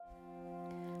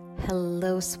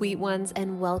Hello, sweet ones,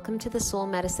 and welcome to the Soul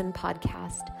Medicine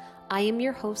Podcast. I am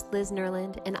your host, Liz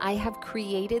Nerland, and I have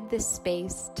created this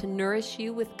space to nourish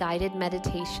you with guided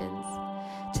meditations,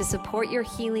 to support your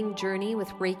healing journey with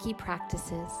Reiki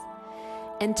practices,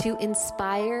 and to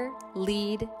inspire,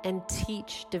 lead, and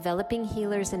teach developing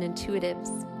healers and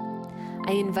intuitives.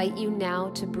 I invite you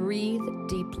now to breathe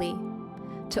deeply,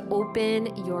 to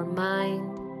open your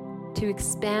mind, to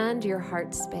expand your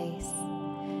heart space,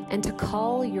 and to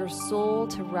call your soul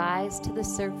to rise to the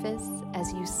surface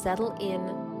as you settle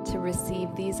in to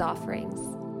receive these offerings.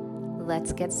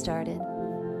 Let's get started.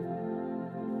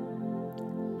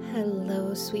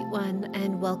 Hello, sweet one,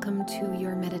 and welcome to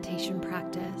your meditation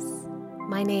practice.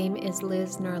 My name is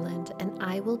Liz Nerland, and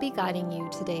I will be guiding you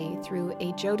today through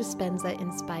a Joe Dispenza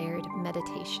inspired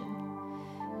meditation.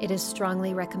 It is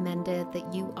strongly recommended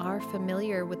that you are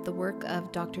familiar with the work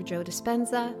of Dr. Joe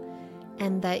Dispenza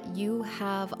and that you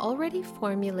have already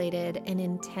formulated an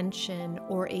intention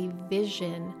or a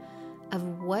vision of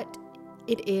what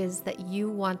it is that you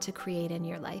want to create in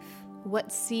your life,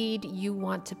 what seed you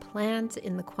want to plant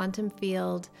in the quantum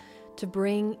field to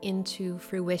bring into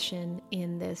fruition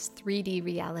in this 3D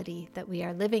reality that we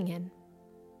are living in.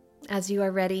 As you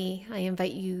are ready, I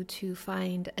invite you to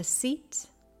find a seat,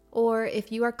 or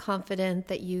if you are confident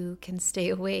that you can stay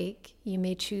awake, you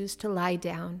may choose to lie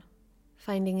down,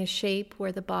 finding a shape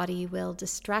where the body will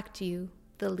distract you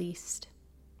the least.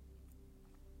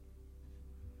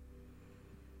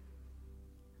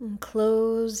 And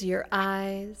close your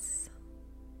eyes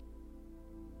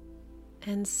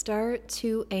and start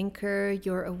to anchor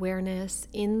your awareness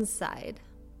inside,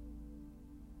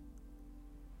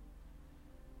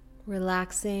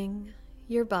 relaxing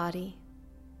your body.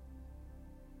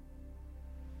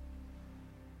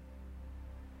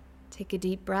 Take a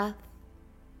deep breath.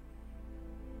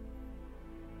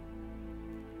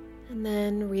 And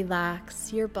then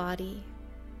relax your body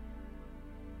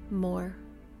more.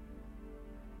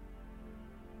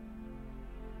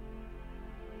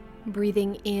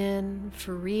 Breathing in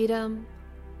freedom.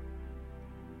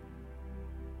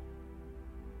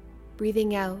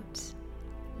 Breathing out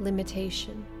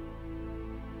limitation.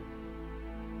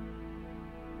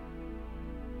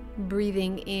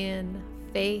 Breathing in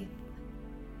faith.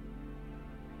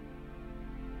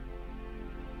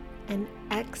 And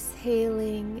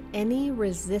exhaling any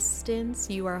resistance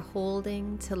you are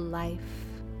holding to life.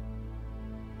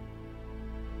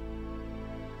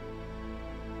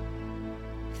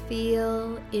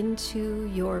 Feel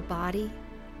into your body,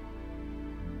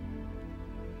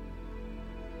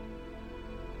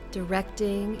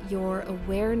 directing your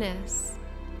awareness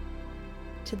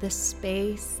to the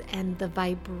space and the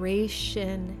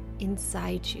vibration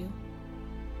inside you.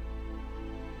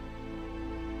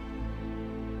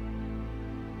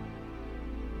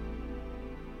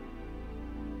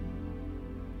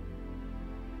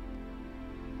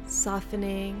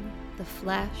 Softening the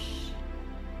flesh,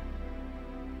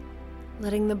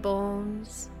 letting the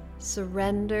bones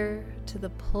surrender to the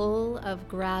pull of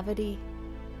gravity.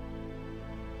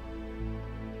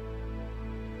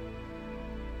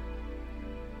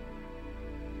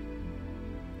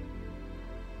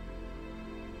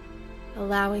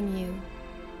 Allowing you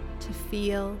to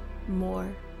feel more,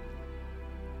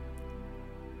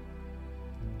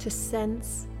 to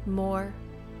sense more,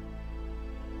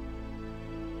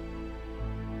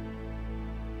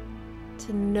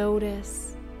 to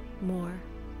notice more.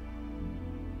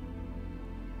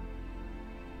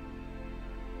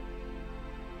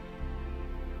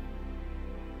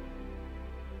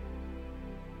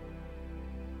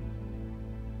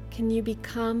 Can you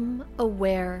become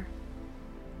aware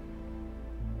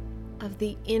of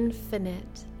the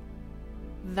infinite,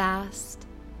 vast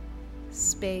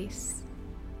space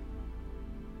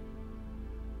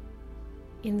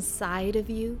inside of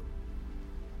you?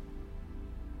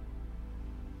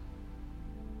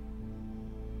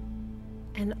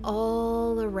 And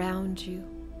all around you.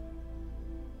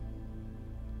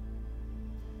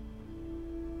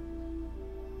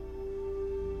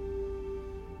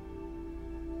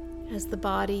 As the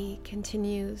body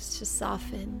continues to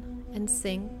soften and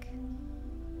sink,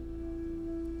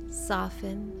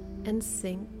 soften and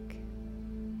sink,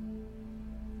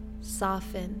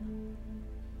 soften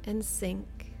and sink.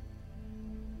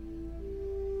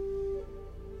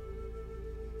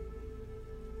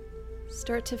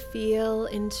 Start to feel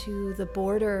into the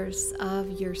borders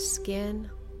of your skin.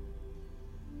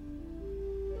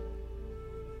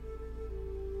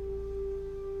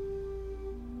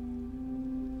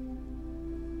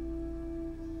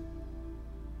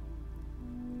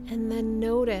 And then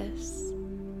notice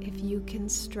if you can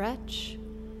stretch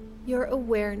your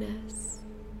awareness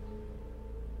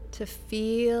to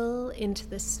feel into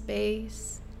the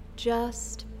space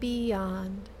just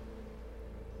beyond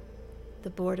the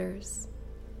borders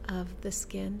of the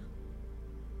skin.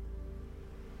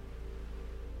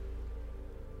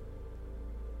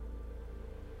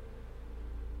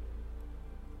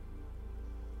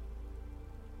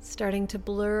 Starting to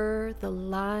blur the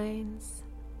lines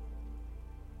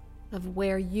of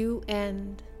where you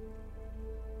end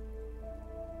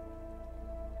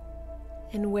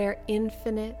and where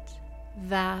infinite,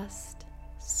 vast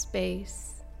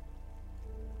space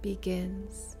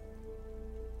begins.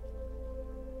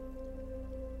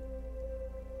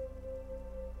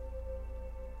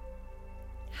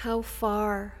 How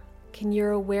far can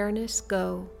your awareness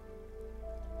go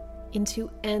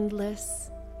into endless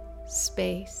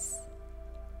space?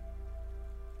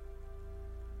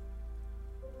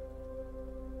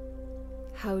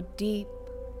 How deep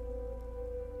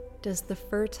does the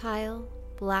fertile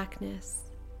blackness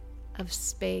of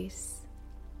space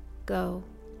go?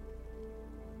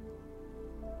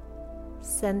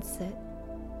 Sense it.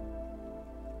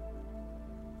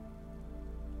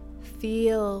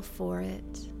 Feel for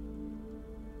it.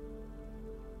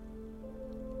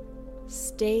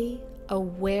 Stay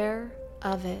aware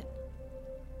of it.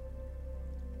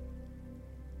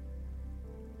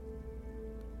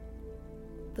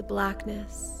 The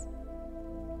blackness.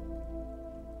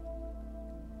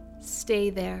 Stay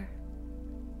there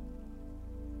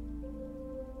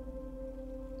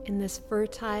in this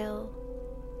fertile,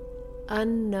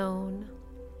 unknown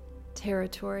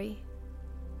territory.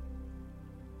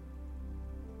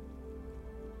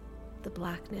 The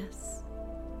blackness.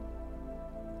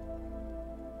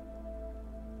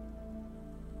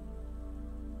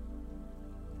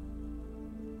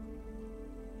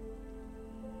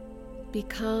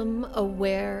 Become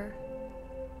aware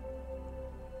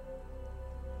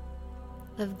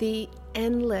of the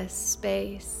endless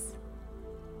space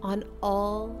on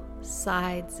all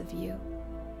sides of you.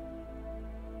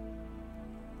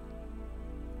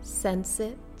 Sense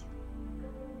it.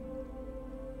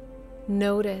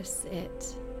 Notice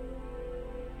it.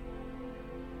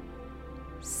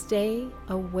 Stay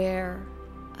aware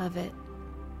of it.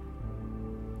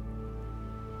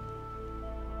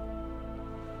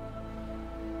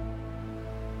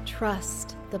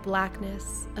 Trust the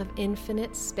blackness of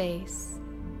infinite space.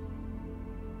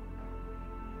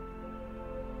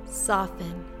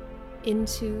 Soften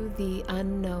into the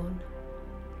unknown.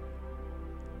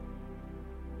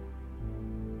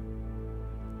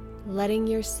 Letting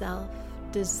yourself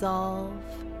dissolve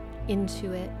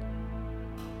into it.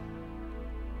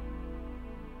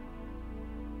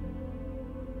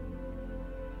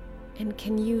 And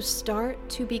can you start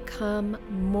to become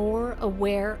more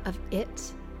aware of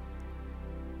it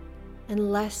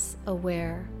and less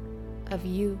aware of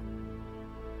you?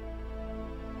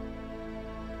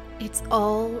 It's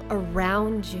all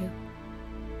around you.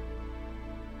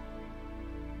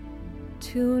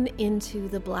 Tune into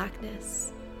the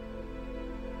blackness.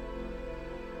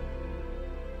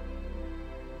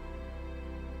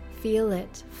 Feel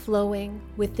it flowing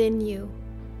within you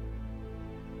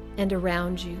and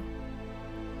around you.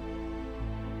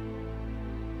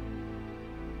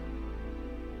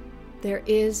 There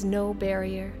is no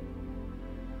barrier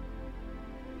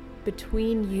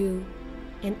between you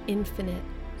and infinite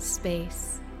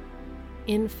space,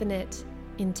 infinite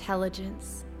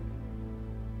intelligence.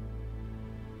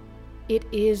 It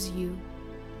is you.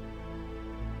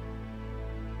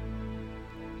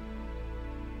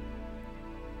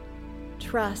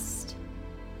 Trust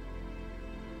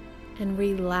and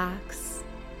relax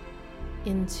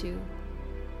into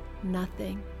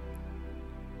nothing.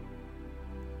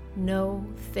 No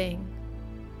thing.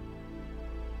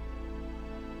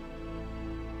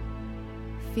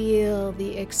 Feel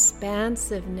the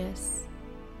expansiveness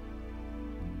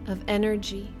of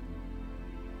energy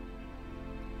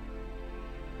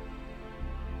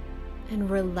and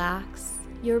relax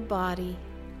your body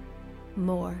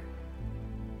more.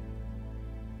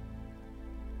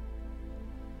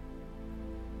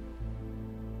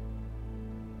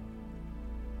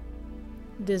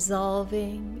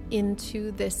 Dissolving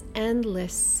into this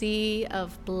endless sea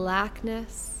of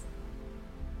blackness.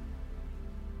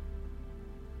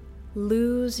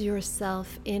 Lose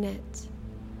yourself in it.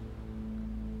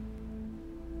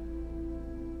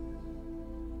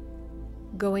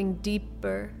 Going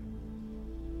deeper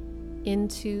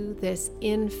into this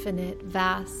infinite,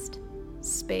 vast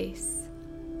space.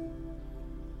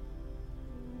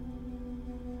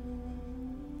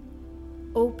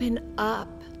 Open up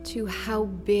to how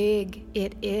big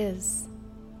it is.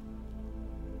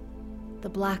 The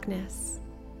blackness.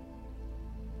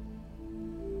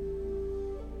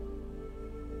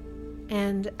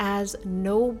 And as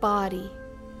no body,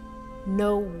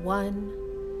 no one,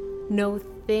 no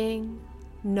thing,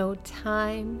 no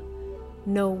time,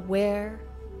 no where,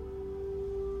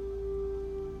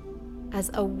 as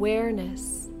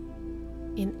awareness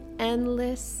in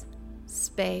endless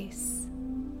space,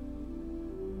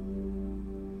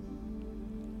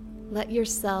 let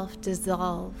yourself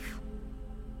dissolve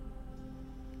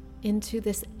into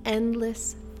this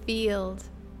endless field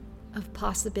of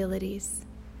possibilities,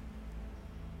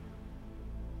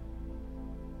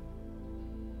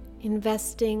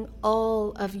 investing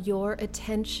all of your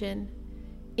attention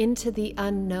into the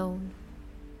unknown.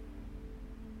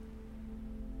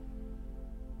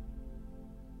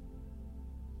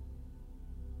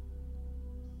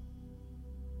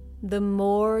 The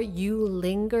more you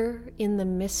linger in the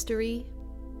mystery,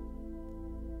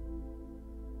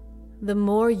 the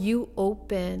more you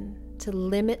open to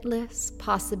limitless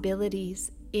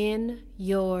possibilities in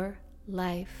your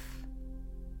life.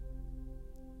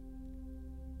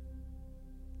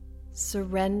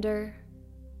 Surrender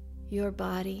your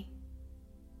body.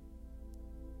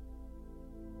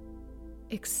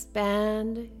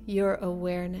 Expand your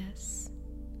awareness,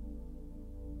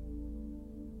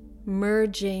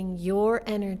 merging your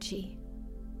energy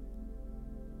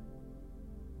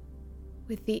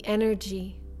with the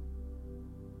energy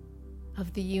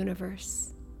of the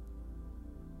universe.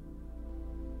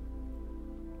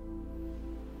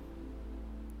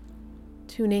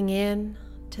 Tuning in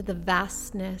to the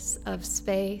vastness of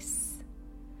space,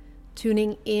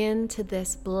 tuning in to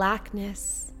this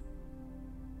blackness,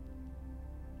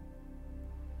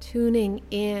 tuning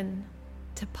in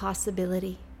to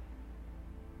possibility.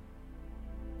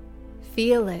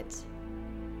 Feel it,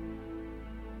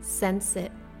 sense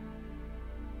it,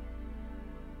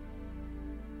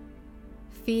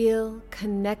 feel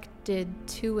connected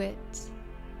to it,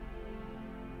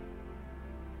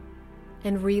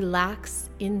 and relax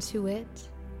into it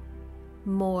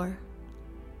more.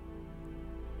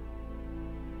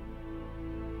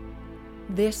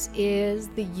 This is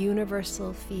the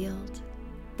universal field,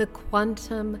 the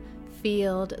quantum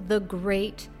field, the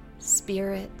Great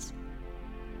Spirit.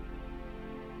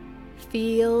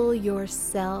 Feel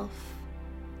yourself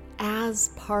as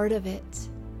part of it,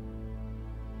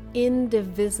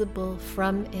 indivisible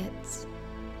from it.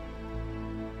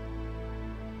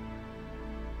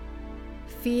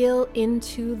 Feel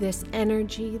into this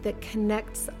energy that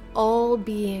connects all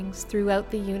beings throughout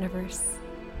the universe.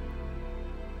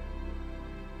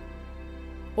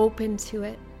 Open to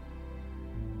it.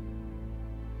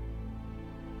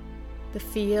 The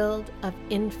field of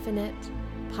infinite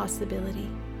possibility.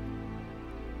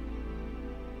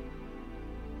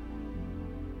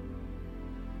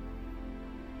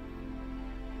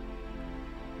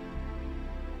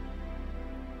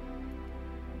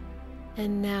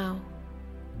 And now,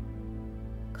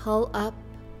 call up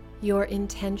your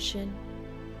intention,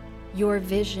 your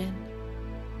vision.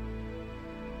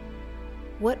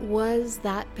 What was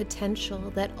that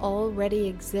potential that already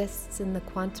exists in the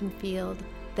quantum field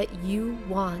that you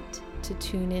want to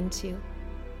tune into?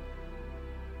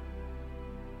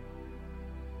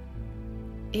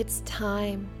 It's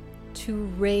time to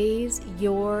raise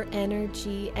your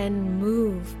energy and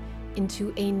move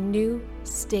into a new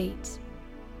state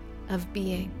of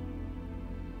being.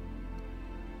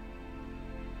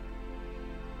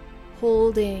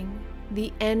 Holding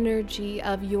the energy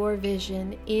of your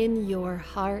vision in your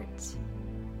heart,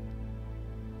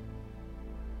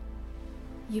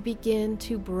 you begin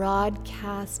to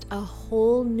broadcast a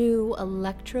whole new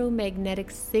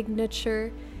electromagnetic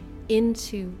signature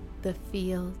into the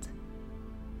field.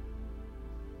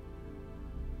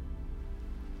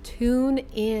 Tune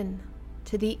in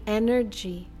to the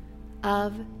energy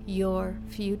of your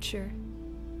future.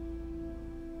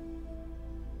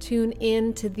 Tune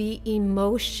in to the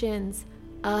emotions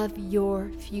of your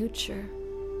future.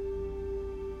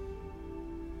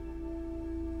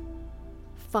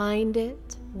 Find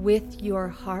it with your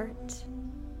heart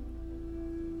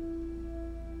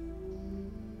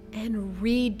and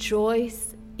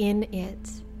rejoice in it.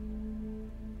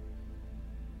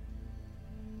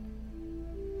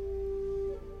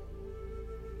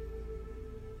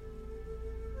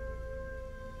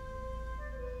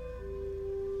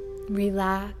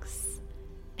 Relax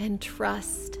and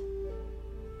trust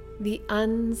the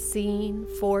unseen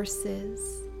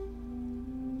forces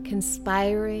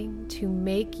conspiring to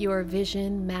make your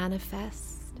vision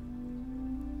manifest.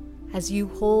 As you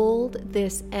hold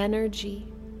this energy,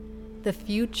 the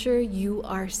future you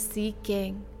are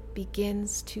seeking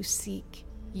begins to seek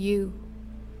you.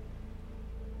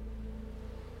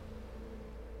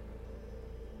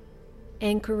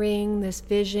 anchoring this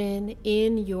vision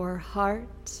in your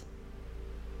heart,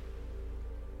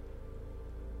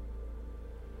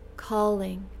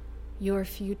 calling your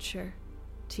future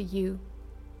to you.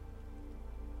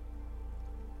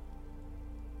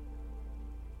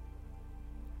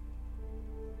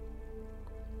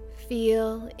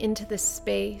 Feel into the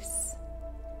space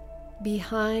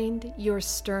behind your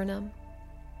sternum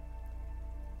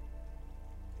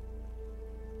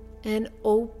and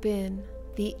open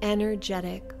the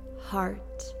energetic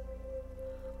heart.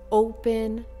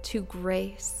 Open to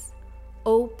grace,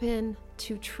 open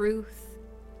to truth,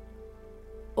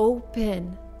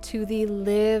 open to the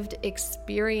lived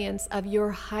experience of your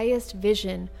highest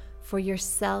vision for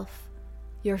yourself,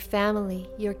 your family,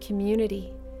 your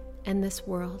community, and this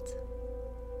world.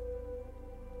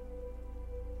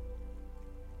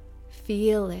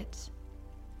 Feel it.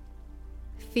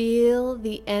 Feel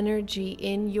the energy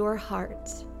in your heart.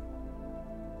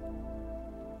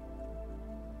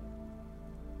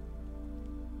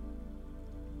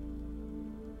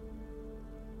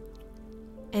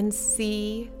 And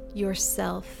see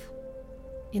yourself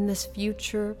in this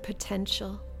future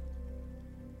potential.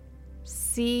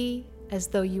 See as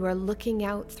though you are looking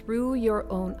out through your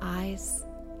own eyes.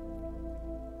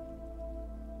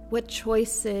 What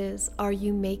choices are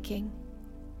you making?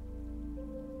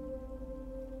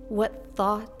 What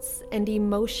thoughts and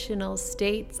emotional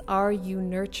states are you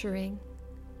nurturing?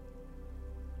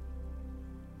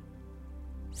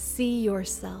 See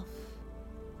yourself,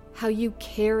 how you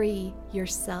carry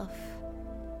yourself.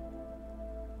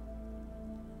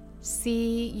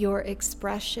 See your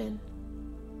expression.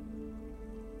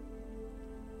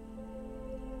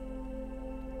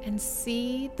 And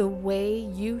see the way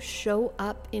you show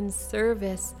up in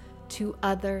service to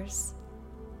others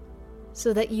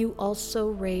so that you also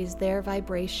raise their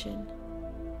vibration.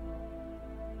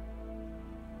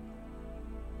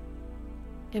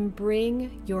 And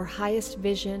bring your highest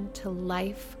vision to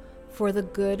life for the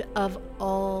good of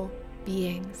all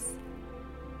beings.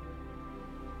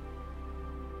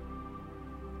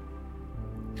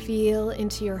 Feel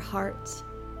into your heart.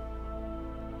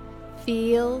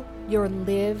 Feel your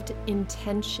lived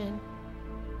intention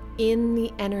in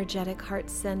the energetic heart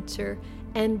center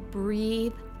and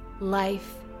breathe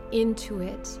life into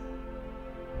it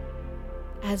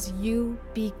as you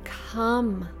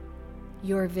become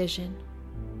your vision.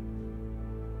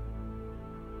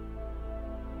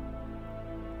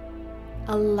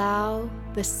 Allow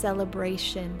the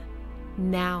celebration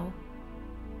now.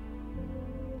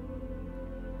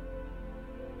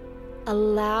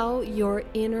 Allow your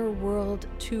inner world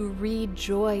to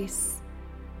rejoice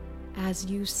as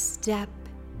you step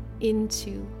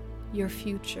into your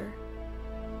future.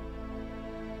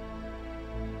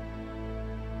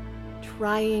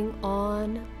 Trying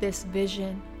on this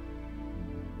vision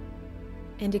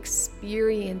and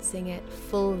experiencing it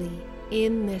fully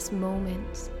in this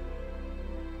moment.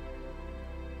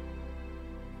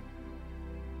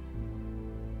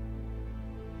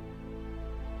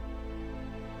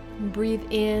 Breathe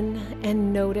in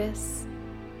and notice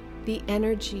the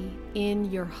energy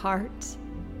in your heart,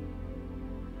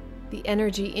 the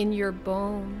energy in your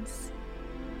bones,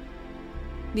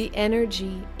 the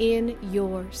energy in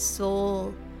your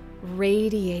soul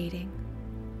radiating,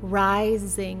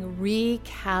 rising,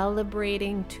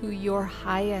 recalibrating to your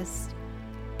highest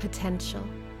potential.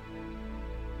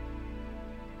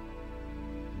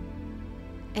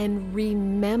 And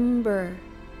remember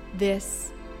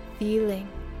this feeling.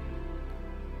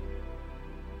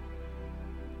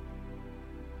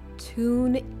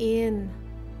 Tune in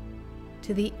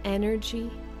to the energy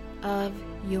of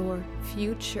your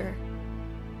future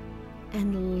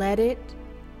and let it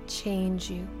change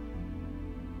you.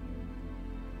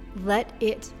 Let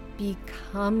it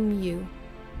become you.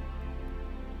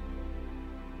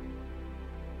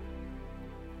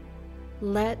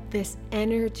 Let this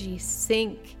energy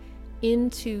sink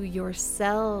into your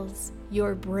cells,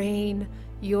 your brain,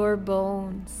 your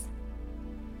bones.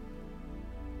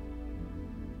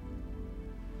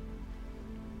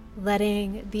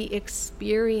 Letting the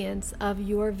experience of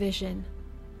your vision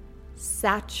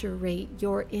saturate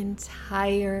your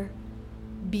entire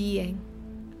being.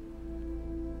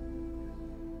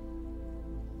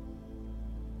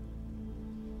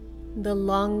 The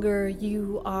longer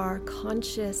you are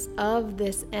conscious of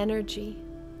this energy,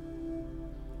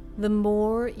 the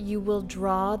more you will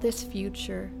draw this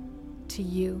future to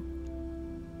you.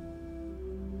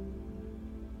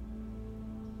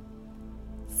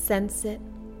 Sense it.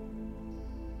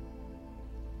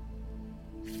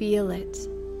 Feel it,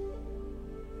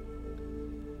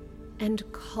 and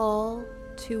call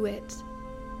to it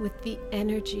with the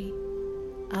energy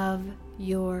of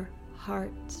your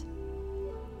heart.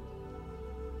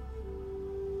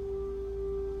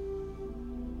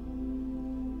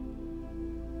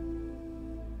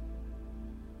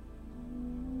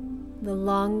 The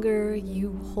longer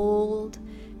you hold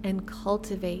and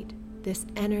cultivate this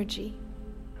energy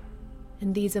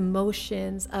and these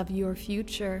emotions of your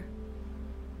future,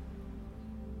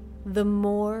 the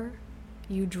more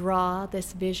you draw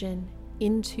this vision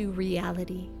into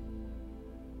reality.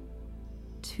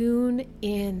 Tune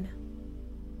in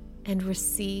and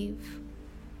receive.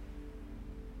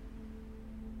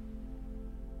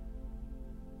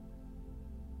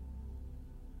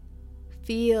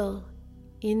 Feel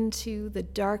into the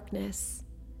darkness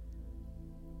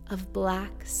of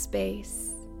black space,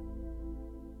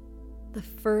 the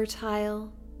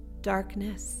fertile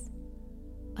darkness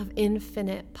of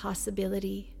infinite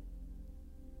possibility,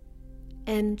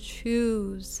 and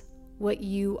choose what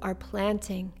you are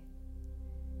planting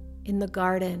in the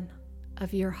garden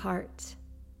of your heart.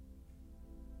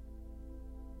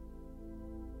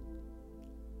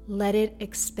 Let it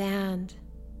expand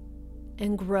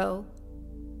and grow,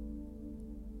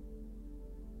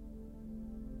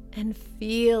 and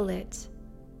feel it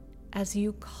as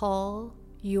you call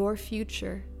your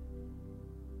future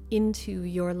into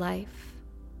your life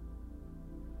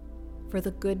for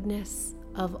the goodness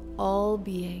of all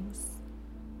beings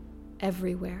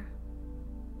everywhere.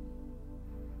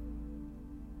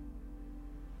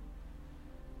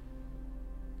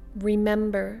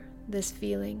 Remember this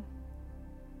feeling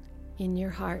in your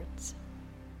heart.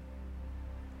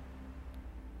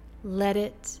 Let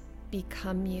it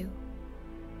become you.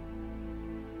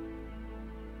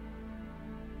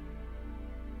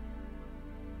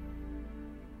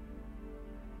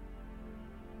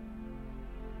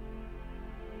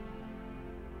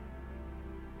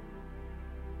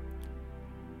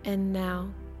 And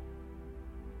now,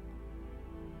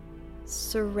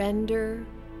 surrender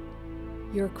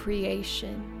your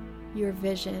creation, your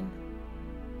vision,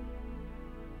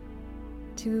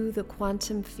 to the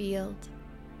quantum field,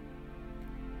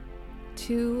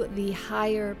 to the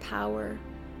higher power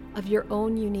of your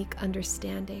own unique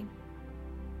understanding.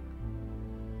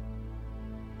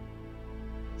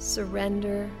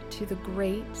 Surrender to the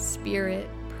Great Spirit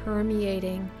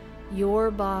permeating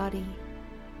your body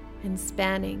and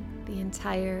spanning the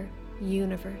entire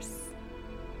universe.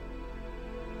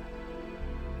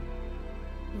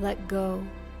 Let go,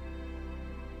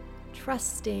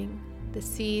 trusting the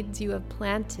seeds you have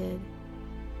planted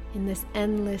in this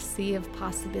endless sea of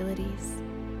possibilities.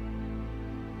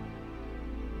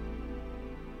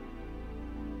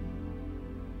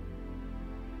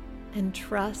 And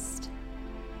trust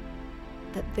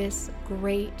that this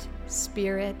Great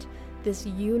Spirit, this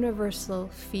universal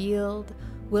field,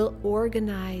 will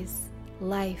organize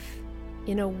life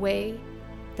in a way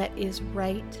that is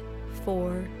right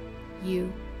for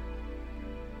you.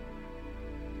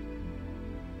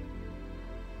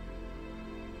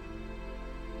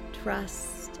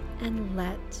 Trust and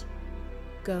let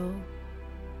go.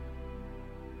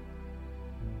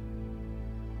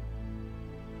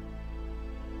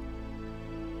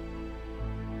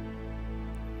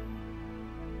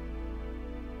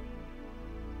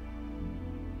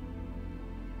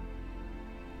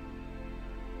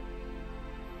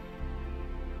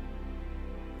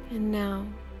 And now,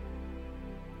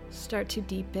 start to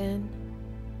deepen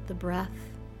the breath.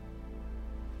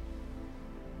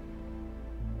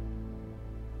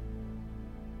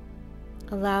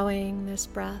 Allowing this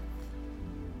breath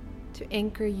to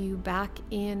anchor you back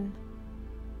in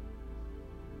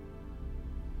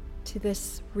to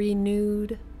this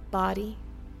renewed body.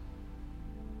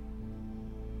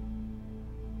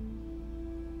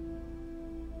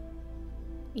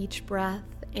 Each breath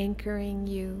anchoring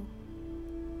you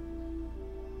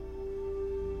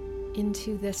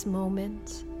into this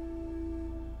moment,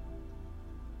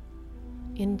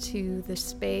 into the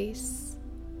space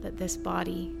that this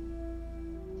body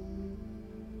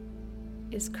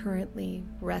is currently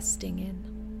resting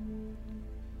in.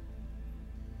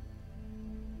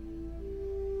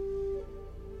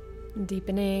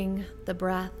 Deepening the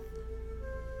breath,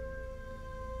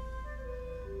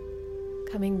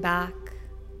 coming back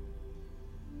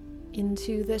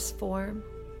into this form.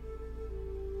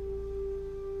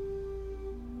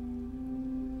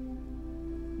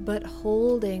 But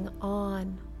holding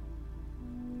on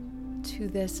to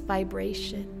this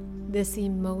vibration, this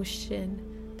emotion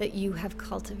that you have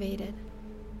cultivated.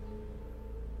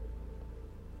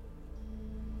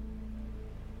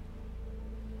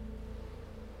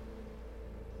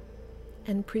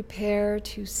 And prepare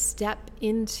to step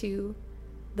into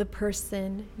the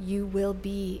person you will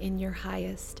be in your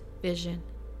highest vision.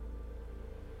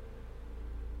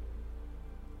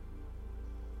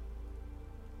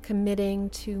 Committing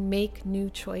to make new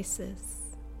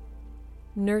choices,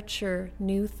 nurture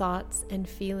new thoughts and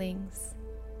feelings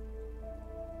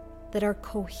that are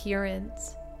coherent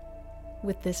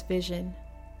with this vision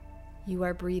you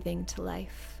are breathing to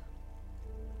life.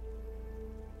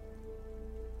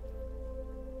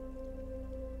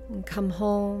 And come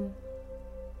home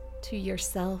to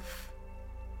yourself,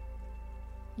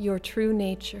 your true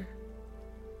nature.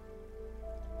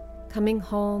 Coming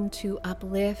home to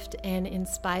uplift and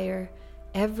inspire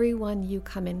everyone you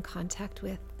come in contact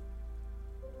with.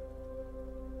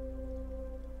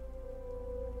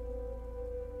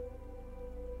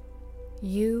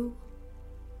 You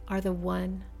are the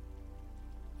one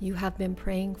you have been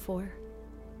praying for.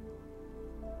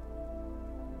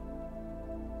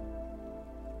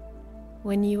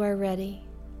 When you are ready,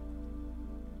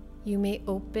 you may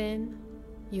open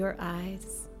your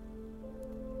eyes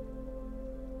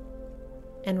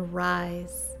and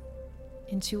rise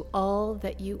into all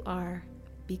that you are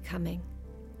becoming.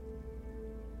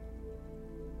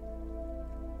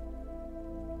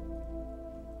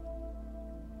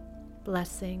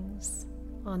 Blessings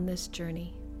on this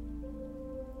journey.